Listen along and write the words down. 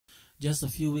Just a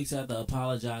few weeks after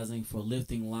apologizing for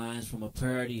lifting lines from a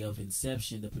parody of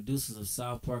Inception, the producers of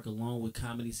South Park, along with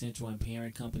Comedy Central and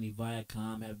parent company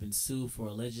Viacom, have been sued for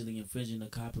allegedly infringing the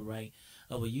copyright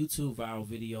of a YouTube viral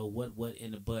video, What in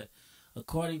the Butt,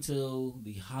 according to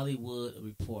The Hollywood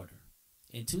Reporter.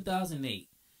 In 2008,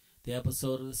 the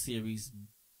episode of the series,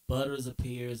 Butters,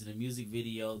 appears in a music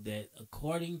video that,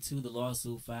 according to the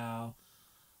lawsuit filed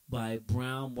by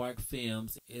Brownmark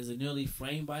Films, is a nearly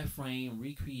frame-by-frame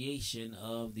recreation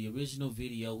of the original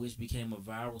video, which became a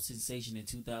viral sensation in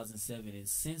 2007 and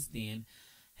since then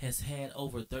has had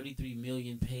over 33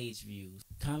 million page views.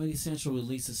 Comedy Central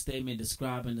released a statement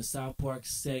describing the South Park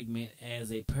segment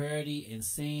as a parody and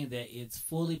saying that it's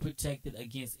fully protected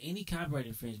against any copyright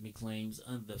infringement claims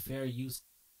under the Fair Use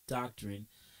Doctrine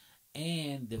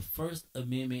and the First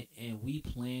Amendment, and we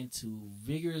plan to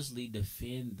vigorously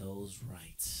defend those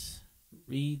rights.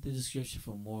 Read the description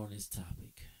for more on this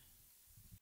topic.